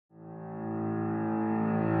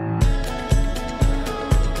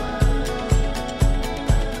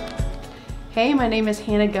Hey, my name is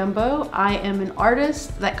Hannah Gumbo. I am an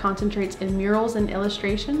artist that concentrates in murals and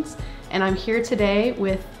illustrations, and I'm here today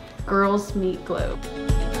with Girls Meet Globe.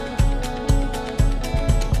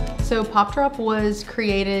 So Pop Drop was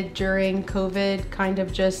created during COVID, kind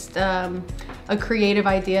of just a creative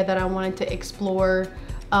idea that I wanted to explore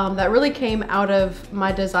that really came out of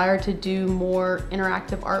my desire to do more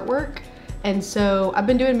interactive artwork. And so I've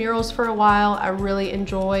been doing murals for a while. I really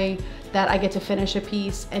enjoy that I get to finish a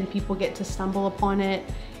piece and people get to stumble upon it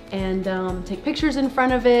and take pictures in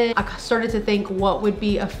front of it. I started to think what would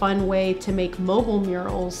be a fun way to make mobile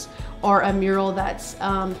murals or a mural that's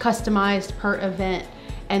customized per event.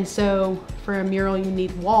 And so for a mural you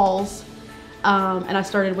need walls. And I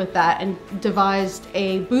started with that and devised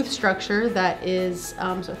a booth structure that is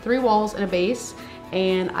so 3 walls and a base,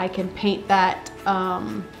 and I can paint that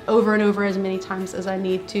over and over as many times as I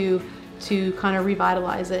need to kind of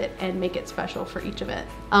revitalize it and make it special for each event.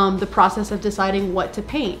 The process of deciding what to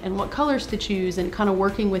paint and what colors to choose and kind of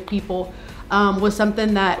working with people was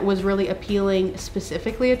something that was really appealing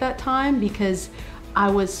specifically at that time because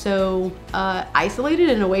I was so isolated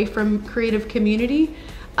and away from creative community.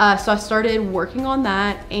 So I started working on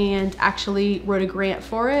that and actually wrote a grant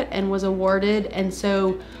for it and was awarded. And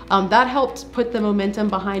so that helped put the momentum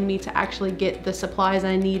behind me to actually get the supplies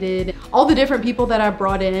I needed. All the different people that I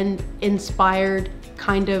brought in inspired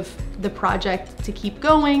kind of the project to keep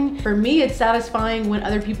going. For me, it's satisfying when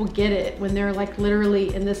other people get it, when they're like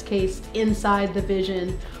literally, in this case, inside the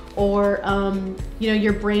vision, or you know,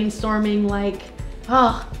 you're brainstorming like,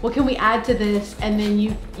 oh, what can we add to this? And then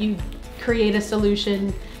you create a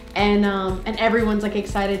solution and everyone's like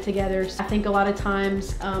excited together. So I think a lot of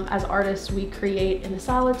times as artists, we create in the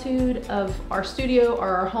solitude of our studio or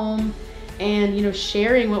our home, and you know,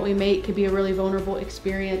 sharing what we make could be a really vulnerable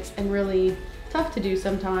experience and really tough to do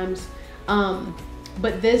sometimes.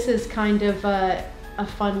 But this is kind of a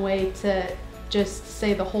fun way to just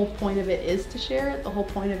say the whole point of it is to share it. The whole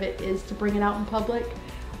point of it is to bring it out in public.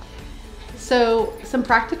 So some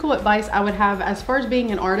practical advice I would have as far as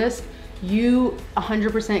being an artist: you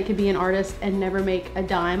 100% could be an artist and never make a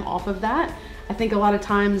dime off of that. I think a lot of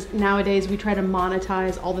times nowadays we try to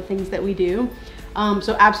monetize all the things that we do.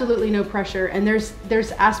 So absolutely no pressure. And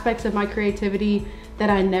there's aspects of my creativity that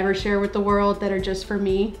I never share with the world that are just for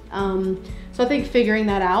me. So I think figuring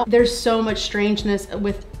that out. There's so much strangeness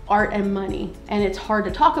with art and money, and it's hard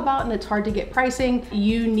to talk about and it's hard to get pricing.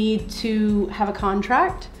 You need to have a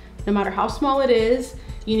contract, no matter how small it is.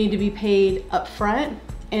 You need to be paid up front.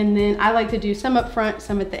 And then I like to do some up front,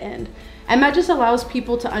 some at the end. And that just allows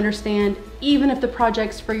people to understand, even if the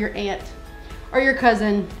project's for your aunt or your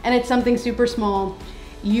cousin and it's something super small,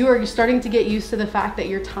 you are starting to get used to the fact that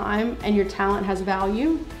your time and your talent has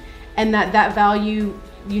value, and that value,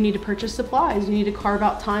 you need to purchase supplies, you need to carve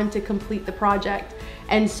out time to complete the project.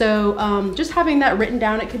 And so just having that written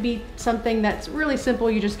down, it could be something that's really simple,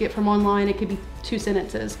 you just get from online, it could be 2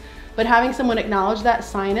 sentences. But having someone acknowledge that,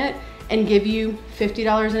 sign it, and give you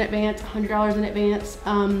 $50 in advance, $100 in advance,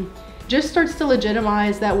 just starts to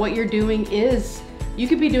legitimize that what you're doing is, you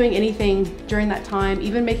could be doing anything during that time,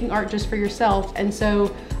 even making art just for yourself. And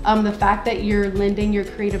so the fact that you're lending your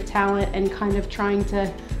creative talent and kind of trying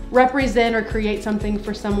to represent or create something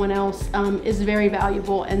for someone else is very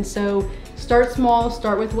valuable. And so start small,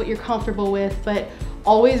 start with what you're comfortable with, but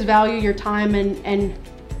always value your time and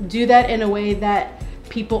do that in a way that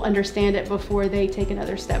people understand it before they take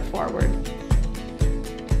another step forward.